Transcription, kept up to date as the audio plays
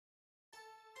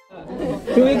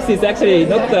2 weeks is actually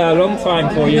not a long time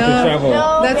for you to travel.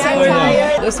 No, that's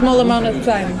tired. A small amount of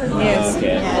time, yes.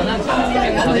 Okay.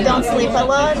 Yeah. We don't sleep a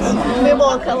lot, we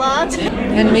walk a lot.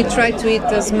 And we try to eat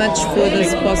as much food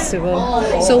as possible.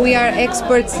 So we are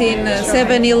experts in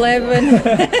 7-Eleven.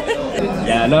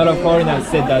 Yeah, a lot of foreigners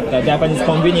said that the Japanese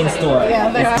convenience store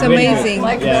It's is amazing.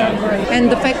 Yeah. And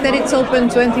the fact that it's open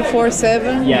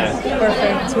 24/7, Yeah.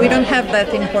 perfect. We don't have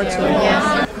that in Portugal.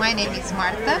 Yes. My name is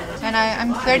Marta and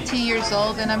I'm 30 years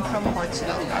old and I'm from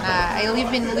Portugal. I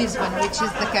live in Lisbon, which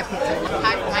is the capital.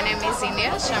 Hi, my name is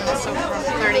Inês. I'm also from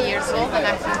 30 years old and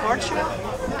I'm from Portugal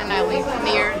and I live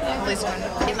near Lisbon.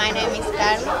 My name is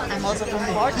Carla. I'm also from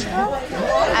Portugal.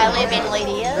 I live in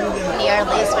Leiria, near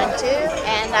Lisbon too,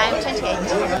 and I'm 28.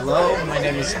 Hello, my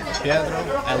name is Pedro.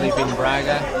 I live in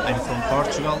Braga. I'm from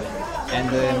Portugal. And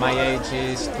my age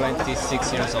is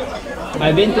 26 years old.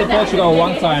 I've been to Portugal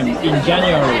one time in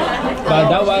January, but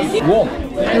that was warm.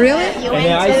 Really? And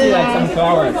then I see like some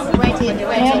flowers.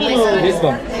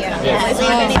 Lisbon. Yes.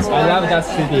 I love that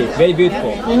city. Very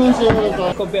beautiful.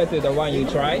 Compared to the one you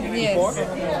tried before,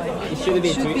 it should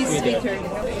be sweeter.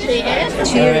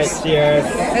 Cheers. Cheers.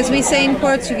 As we say in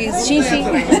Portuguese, xixi.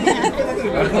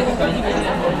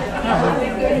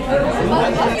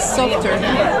 It's softer.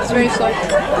 It's very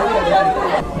soft.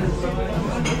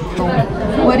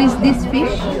 What is this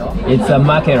fish? It's a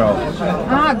mackerel,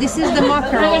 Ah, this is the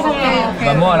mackerel. Okay, but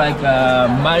okay. more like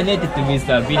marinated with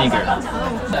vinegar.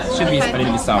 Should be a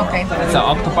little bit sour. Okay. It's an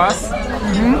octopus,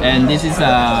 and this is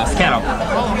a scallop.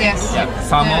 Yes. Yeah,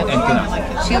 salmon and tuna.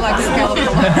 She likes scallop.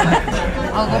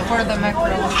 I'll go for the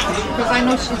mackerel because I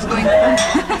know she's going for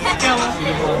scallop.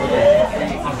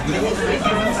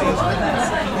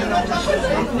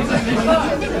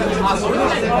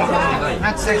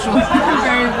 That's actually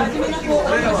very good.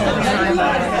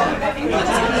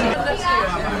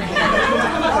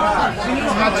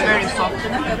 That's very soft.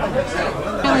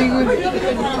 Really good.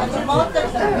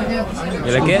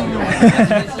 You like it?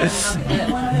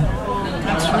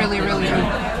 That's really, really good.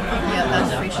 Yeah,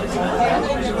 that's fishes.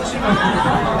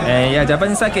 And yeah,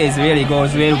 Japanese sake is really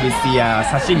goes well with the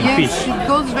sashimi Yes, fish. it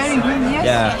goes very good, yes.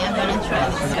 Yeah.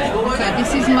 Okay,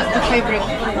 this is the favorite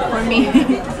for me.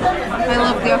 I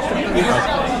love the octopus.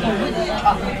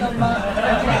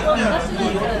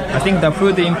 I think the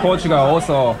food in Portugal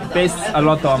also based a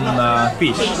lot on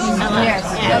fish. Yes,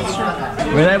 that's true.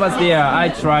 When I was there, I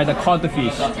tried the cod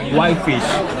fish, white fish.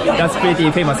 That's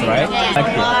pretty famous, right? Yeah,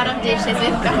 Like a lot of dishes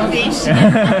with fish.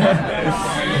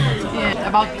 Yeah,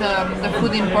 about the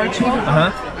food in Portugal.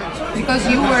 Because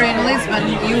you were in Lisbon,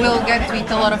 you will get to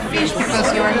eat a lot of fish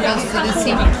because you are close to the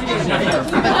sea.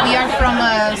 But we are from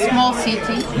a small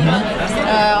city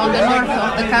on the north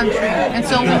of the country, and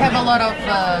so we have a lot of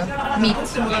meat.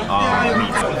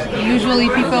 Usually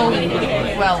people,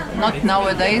 well, not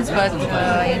nowadays, but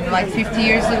in like 50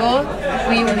 years ago,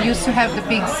 we used to have the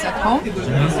pigs at home.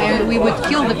 So we would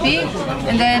kill the pig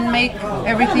and then make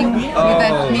everything with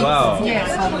that meat. Wow.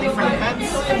 Yes, all different cuts.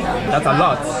 that's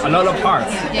a lot of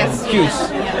parts. Yes. And huge.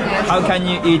 How can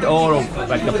you eat all of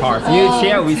like the parts? You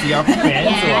share with your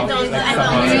friends or like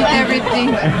someone? You eat everything.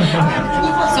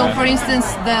 So for instance,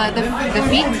 the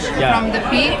feet from the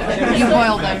pig, you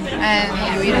boil them and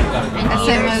you eat it. The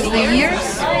same as the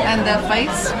ears and the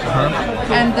face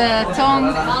and the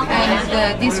tongue and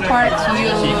this part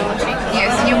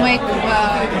you make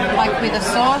like with a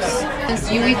sauce.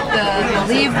 You eat the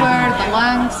liver, the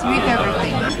lungs, you eat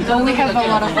everything. So we have a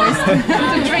lot of ways to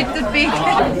treat the pig.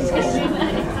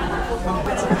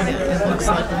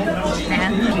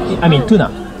 I mean tuna.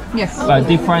 Yes. But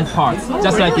different parts.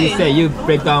 Just like you say, you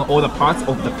break down all the parts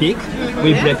of the pig.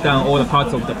 We break down all the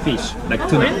parts of the fish, like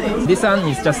tuna. This one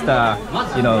is just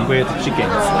grilled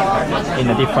chickens in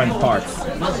the different parts.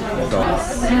 So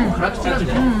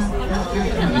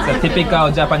it's a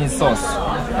typical Japanese sauce.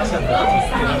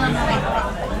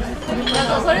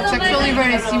 It's actually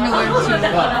very similar to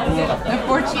the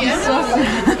Portuguese sauce.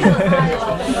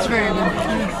 It's very good.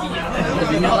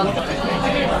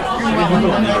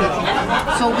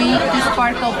 So we eat this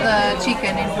part of the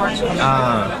chicken in Portugal,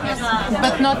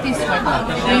 but not this one.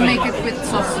 We make it with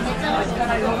sauce.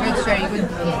 It's very good.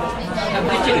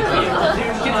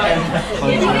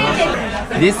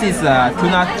 This is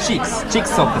tuna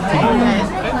cheeks of the tuna.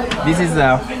 This is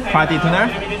fatty tuna.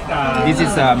 This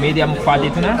is medium fatty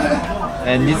tuna,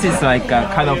 and this is like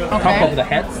kind of top of the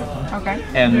head. Okay.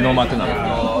 And normal tuna.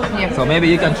 Yeah. So maybe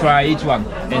you can try each one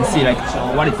and see like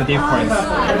what is the difference. So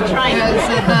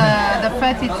the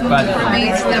fatty tuna for me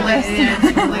is the best.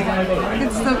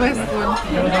 It's the best one.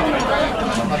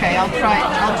 Okay, I'll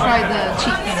try the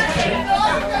cheeks.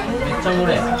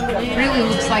 Really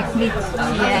looks like meat.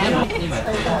 Yeah.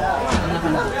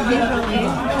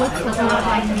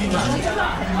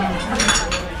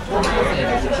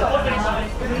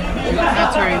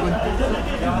 That's very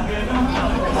good.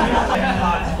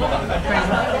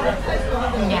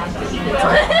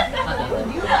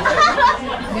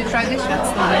 You try this?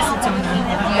 That's delicious tuna.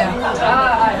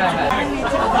 Yeah.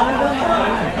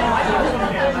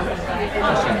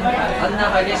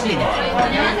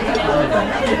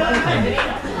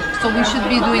 So we should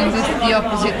be doing this the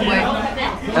opposite way.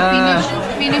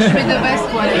 Finish with the best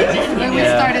one. When we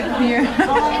started here.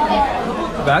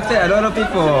 But actually, a lot of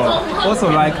people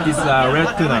also like this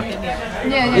red tuna.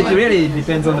 Yeah. It really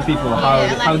depends on the people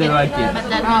how they like it. But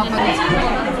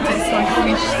it's like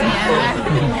fish.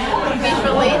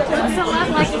 Visually, it looks a lot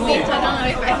like meat. I don't know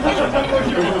if I can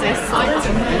taste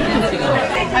it.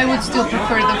 I would still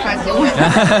prefer the fatty one.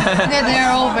 Yeah, they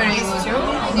are all very good.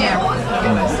 Yeah.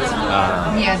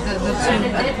 Yeah, the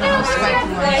most fatty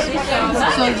ones.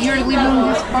 So you're leaving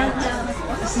this part?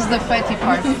 This is the fatty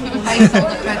part. I eat all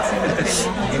the fats in the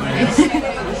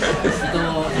table.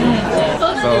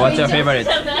 So what's your favorite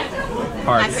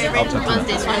part My favorite of the was tuna?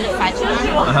 this one, the fatty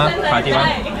one. Fatty one?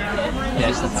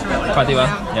 Yes, that's really Fatty one?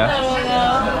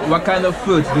 Yeah. What kind of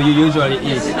food do you usually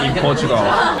eat in Portugal?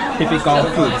 Typical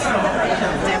foods?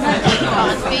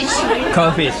 fish.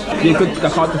 Cod fish. You cook the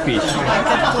hot fish. I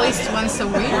cook at least once a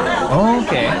week. Oh,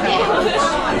 okay.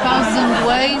 1,000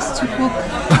 ways to cook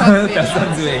cod That fish.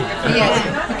 sounds great. Yes,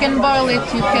 you can boil it,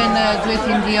 you can do it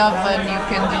in the oven, you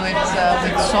can do it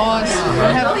with sauce.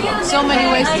 You have so many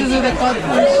ways to do the cod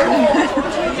fish.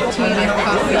 To eat it,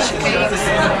 codfish cakes.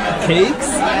 Cakes?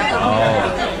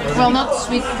 Oh. Well, not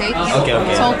sweet cakes, Okay.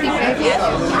 salty cakes.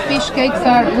 Fish cakes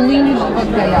are bolinhos de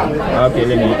bacalhau. Okay,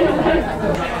 let me.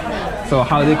 So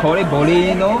how do you call it?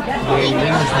 Bolino?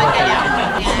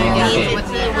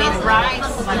 With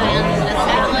rice and a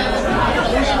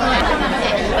salad.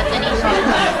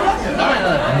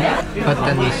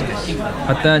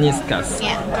 Pataniscas.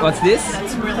 Yeah. What's this?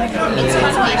 It's really good. It's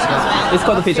called fish as well. It's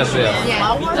called fish as well.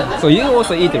 Yeah. So you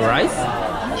also eat rice?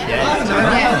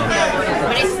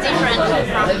 But it's different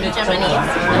from Japanese.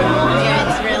 Yeah,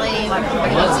 it's really,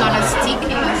 it's not as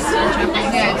sticky as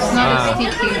Japanese. Yeah, it's not as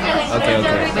sticky. Okay.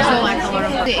 So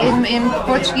in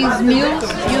Portuguese meals,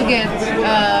 you get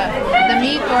the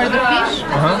meat or the fish,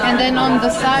 and then on the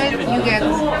side you get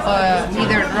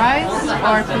either rice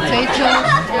or potatoes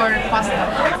or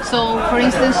pasta. So, for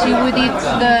instance, you would eat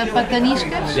the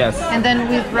pataniscas, Yes. and then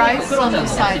with rice on the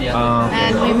side.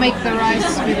 And we make the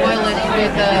rice, we boil it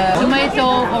with tomato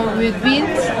or with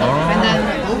beans, and then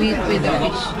we eat with the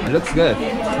fish. It looks good.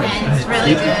 And it's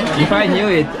really good. If I knew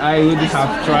it, I would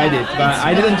have tried it, but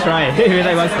I didn't try it when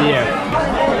I was here.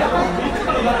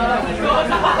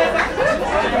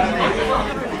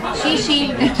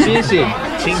 Shishi.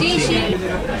 Shishi.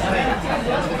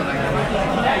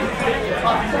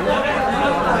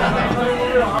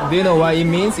 Do you know what it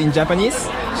means in Japanese?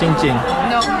 Shin-chin.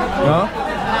 No. No?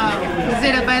 Is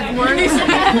it a bad word?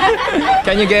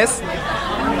 Can you guess?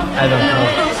 I don't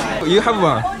know. You have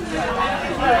one.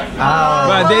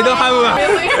 But they don't have one.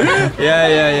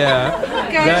 Yeah.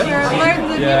 Guys, you're learning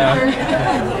the Yeah. word.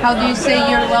 How do you say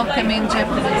you're welcome in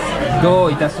Japanese? ど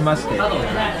ういたしまして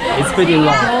It's pretty long.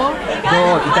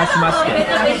 どういたしまして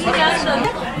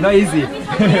Not easy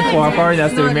for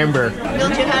foreigners to remember.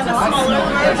 Don't you have a smaller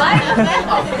version?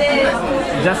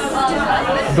 Just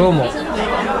どうも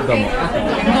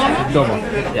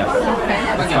Yeah,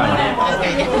 it's fine.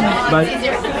 But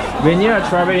when you are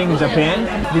traveling Japan,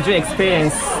 did you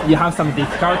experience you have some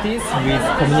difficulties with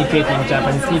communicating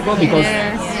Japanese people? Because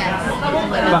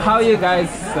but how you guys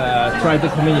try to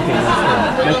communicate with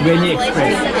them? Like when you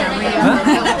express?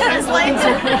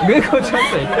 Google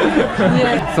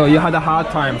Translate. So you had a hard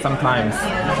time sometimes.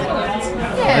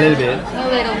 Yeah, A little bit. A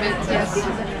little bit, yes.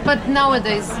 But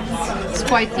nowadays it's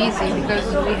quite easy because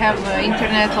we have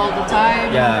internet all the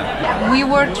time. Yeah. We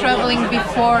were traveling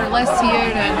before last year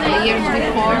and the years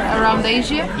before around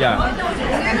Asia Yeah.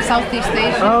 and Southeast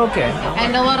Asia. Oh, okay.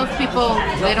 And a lot of people,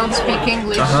 they don't speak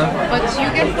English, but you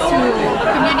get to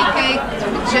communicate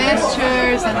with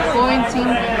gestures and pointing.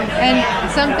 And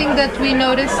something that we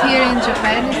notice here in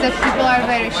Japan is that people are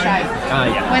very shy.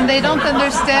 Yeah. When they don't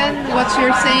understand what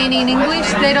you're saying in English,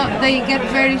 they get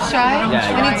very shy,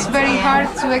 and it's very hard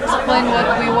to explain what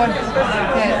we want.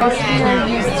 Yeah, we are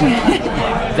used to.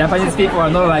 Japanese people are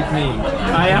not like me.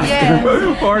 I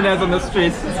asked foreigners on the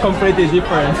streets. It's completely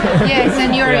different. Yes,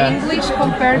 and your Yeah. English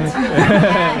compared to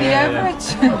the average,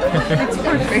 it's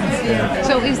perfect.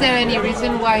 So is there any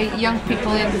reason why young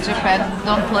people in Japan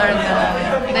don't learn,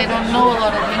 they don't know a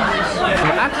lot of English?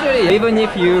 Actually, even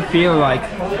if you feel like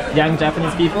young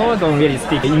Japanese people don't really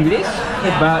speak English,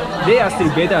 but they are still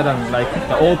better than like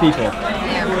the old people.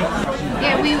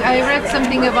 Yeah, I read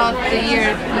something about the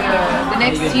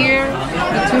next year,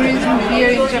 the tourism here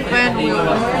in Japan will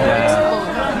explode.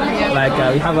 Yeah. Like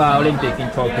we have an Olympic in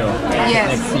Tokyo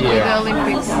next year. The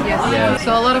Olympics, yes.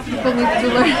 So a lot of people need to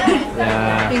learn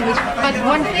English. But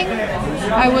one thing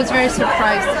I was very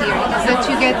surprised here is that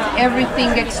you get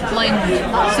everything explained.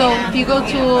 So if you go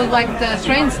to like the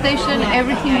train station,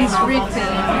 everything is written.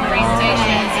 Train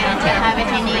stations, they have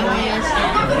it in English.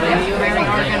 They're very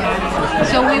organized.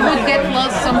 So we would get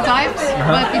lost sometimes,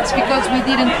 but it's because we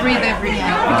didn't read everything.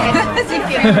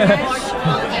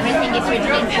 Everything is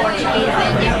written in Portuguese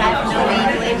and you have no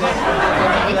English.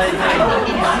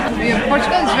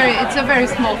 Portugal is it's a very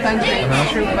small country,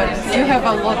 it's true, but you have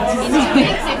a lot to see.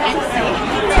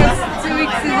 2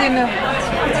 weeks is enough.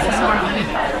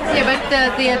 Yeah, but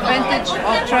the advantage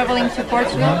of traveling to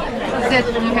Portugal is that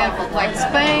you have like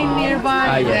Spain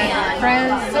nearby, and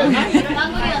France.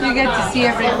 You get to see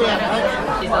everything.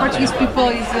 Portuguese people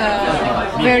is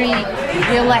very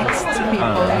relaxed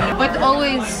people, but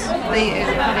always they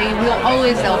will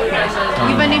always help you.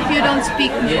 Even if you don't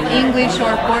speak English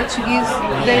or Portuguese,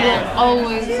 they will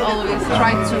always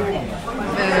try to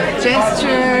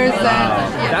gestures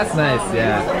and That's nice.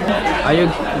 Yeah. Are you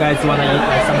guys wanna eat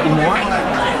something more?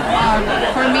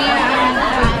 For me,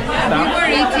 we were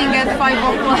eating at 5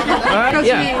 o'clock because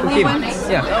we went.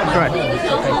 Yeah, try.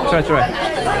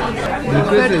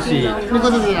 Niku sushi.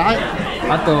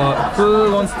 Ah, who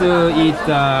wants to eat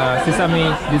sesame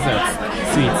desserts,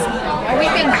 sweets? We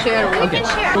can share. Okay.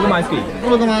 僕もアイスクリーム。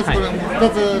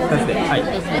That's it. はい。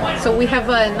So we have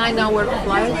a 9-hour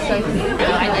flight, I think.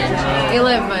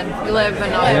 11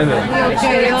 hours.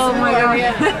 Okay, oh my god.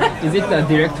 Is it a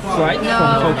direct flight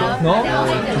from Tokyo? No?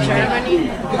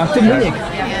 Germany. To Munich.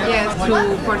 Yes, to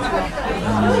Portugal.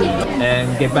 And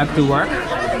get back to work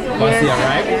once you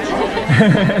arrive.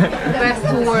 Back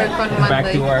to work on Monday. Back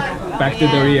to work. Back to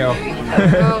the Rio.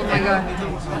 Oh my god.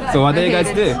 So what do you guys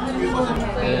do?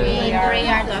 We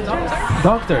are the doctors.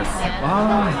 Doctors.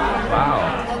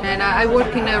 Wow. And I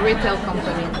work in a retail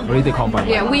company. Retail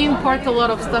company. Yeah, we import a lot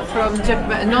of stuff from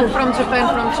Japan, not from Japan,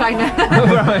 from China.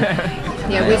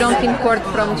 Yeah, we don't import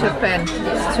from Japan.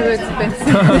 It's too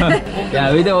expensive.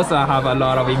 Yeah, we also have a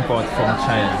lot of import from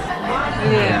China.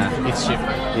 Yeah. It's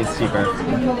cheaper. It's cheaper.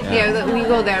 Yeah, we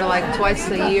go there like twice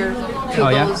a year to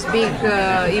those big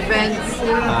events.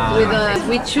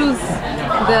 We choose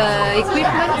the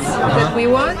equipment that we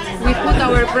want. We put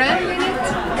our brand in it,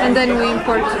 and then we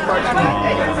import to Portugal.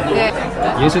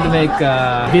 Yeah. You should make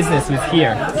business with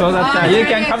here, so that you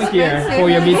can come here for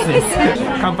your business.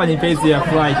 Company pays your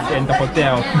flight and the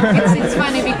hotel. It's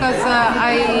funny because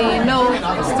I know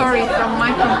a story from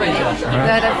my company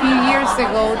that a few years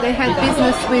ago they had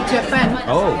business with Japan.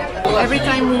 Oh. Every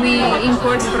time we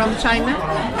import from China,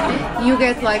 you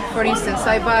get like, for instance,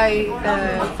 I buy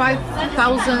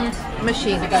 5,000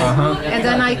 machines, and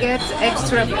then I get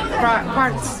extra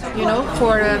parts, you know,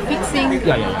 for fixing,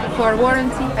 for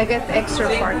warranty. I get extra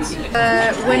parts.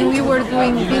 When we were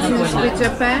doing business with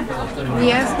Japan,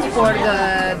 we asked for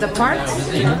the parts,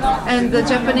 and the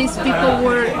Japanese people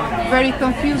were very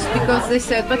confused because they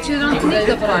said, but you don't need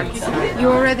the parts, you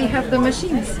already have the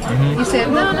machines. You said,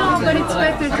 no, but it's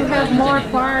better to have more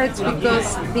parts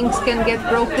because things can get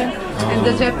broken. And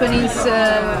the Japanese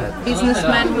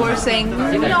businessmen were saying,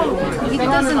 no, it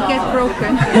doesn't get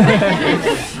broken.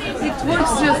 It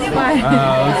works just fine.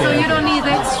 So you don't need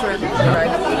extra,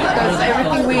 right? Because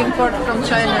everything we import from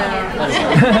China is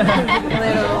a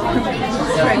little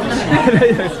strange.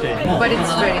 But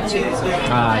it's very cheap.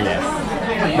 Yes.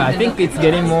 But I think it's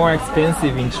getting more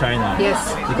expensive in China.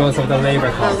 Yes. Because of the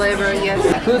labor cost. The labor, yes.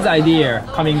 Whose idea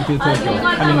coming to Tokyo,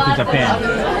 coming to Japan?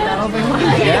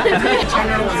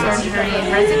 General surgery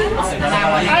resident, and I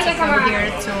wanted to come here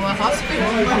to a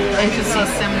hospital and to see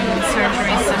some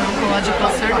surgeries, some oncological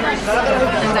surgeries,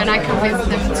 and then I convinced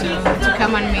them to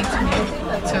come and meet me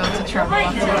to travel.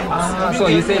 So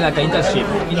you say like an internship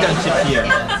here.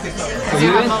 So We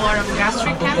have a lot of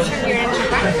gastric cancer here in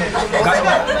Japan.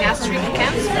 Gastric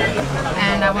cancer,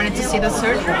 and I wanted to see the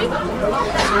surgery.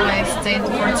 So I stayed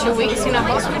for 2 weeks in a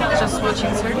hospital just watching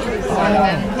surgeries, and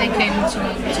then they came 2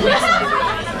 weeks later.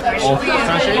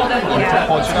 Especially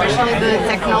the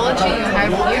technology you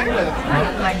have here,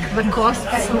 like the costs.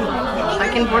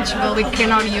 Like in Portugal, we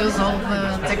cannot use all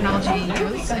the technology you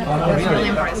use. It's really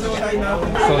impressive.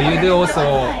 So you do also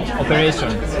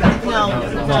operations? No,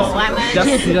 I'm a Just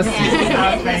surgeon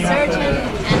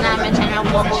and I'm a general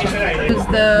physician. Use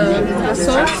the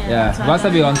sauce. yeah,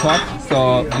 wasabi on top,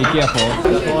 so be careful.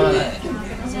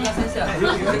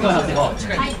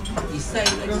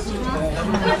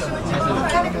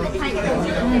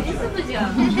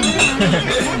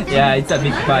 Yeah, it's a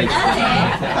big bite.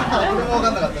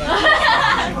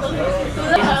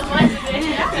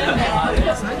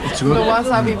 The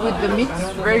wasabi with the meat,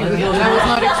 very good. I was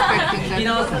not expecting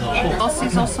that. The sauce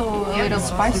is also a little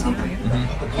spicy.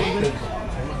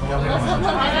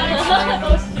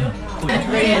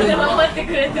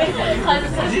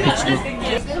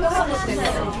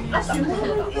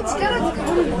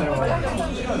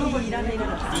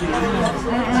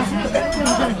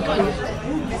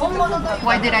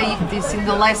 Why did I eat this in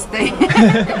the last day?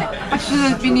 I should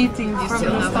have been eating this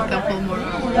from the start.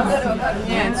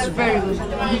 Yeah, it's very good.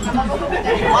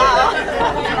 Wow.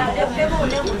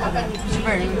 It's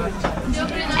very good.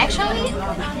 Actually,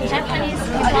 Japanese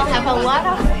people have a lot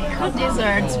of good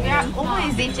desserts. We are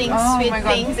always eating sweet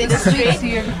things in the street,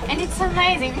 and it's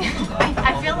amazing.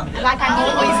 I feel like I'm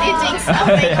always eating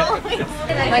something.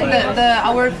 Like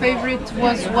our favorite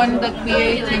was one that we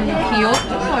ate in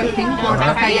Kyoto, I think, or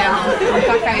Takayama,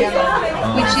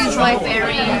 which is like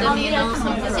Very in the middle.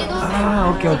 Ah,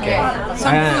 okay.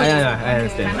 I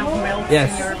understand.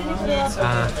 Yes.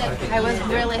 I was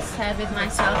really sad with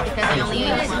myself because I only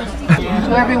ate one.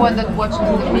 to everyone that watches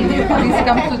the video, please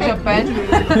come to Japan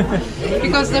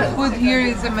because the food here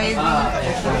is amazing.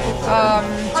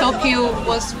 Tokyo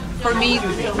was for me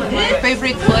my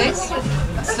favorite place.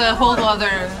 It's a whole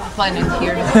other planet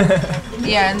here.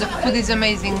 Yeah, and the food is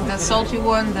amazing. The salty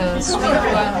one, the sweet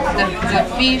one, the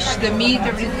fish, the meat,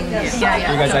 everything.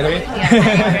 Yeah. You guys agree?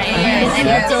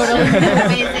 Yeah, totally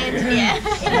amazing. Yeah.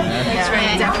 That's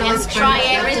right. Definitely Just try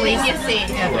everything you see.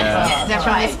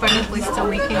 Definitely spend at least a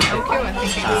week in Tokyo. I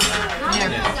think it's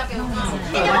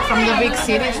like from the big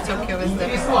cities, Tokyo is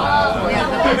definitely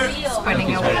the best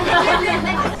spending a week.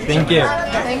 Thank you.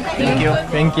 Thank you.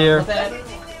 Thank you.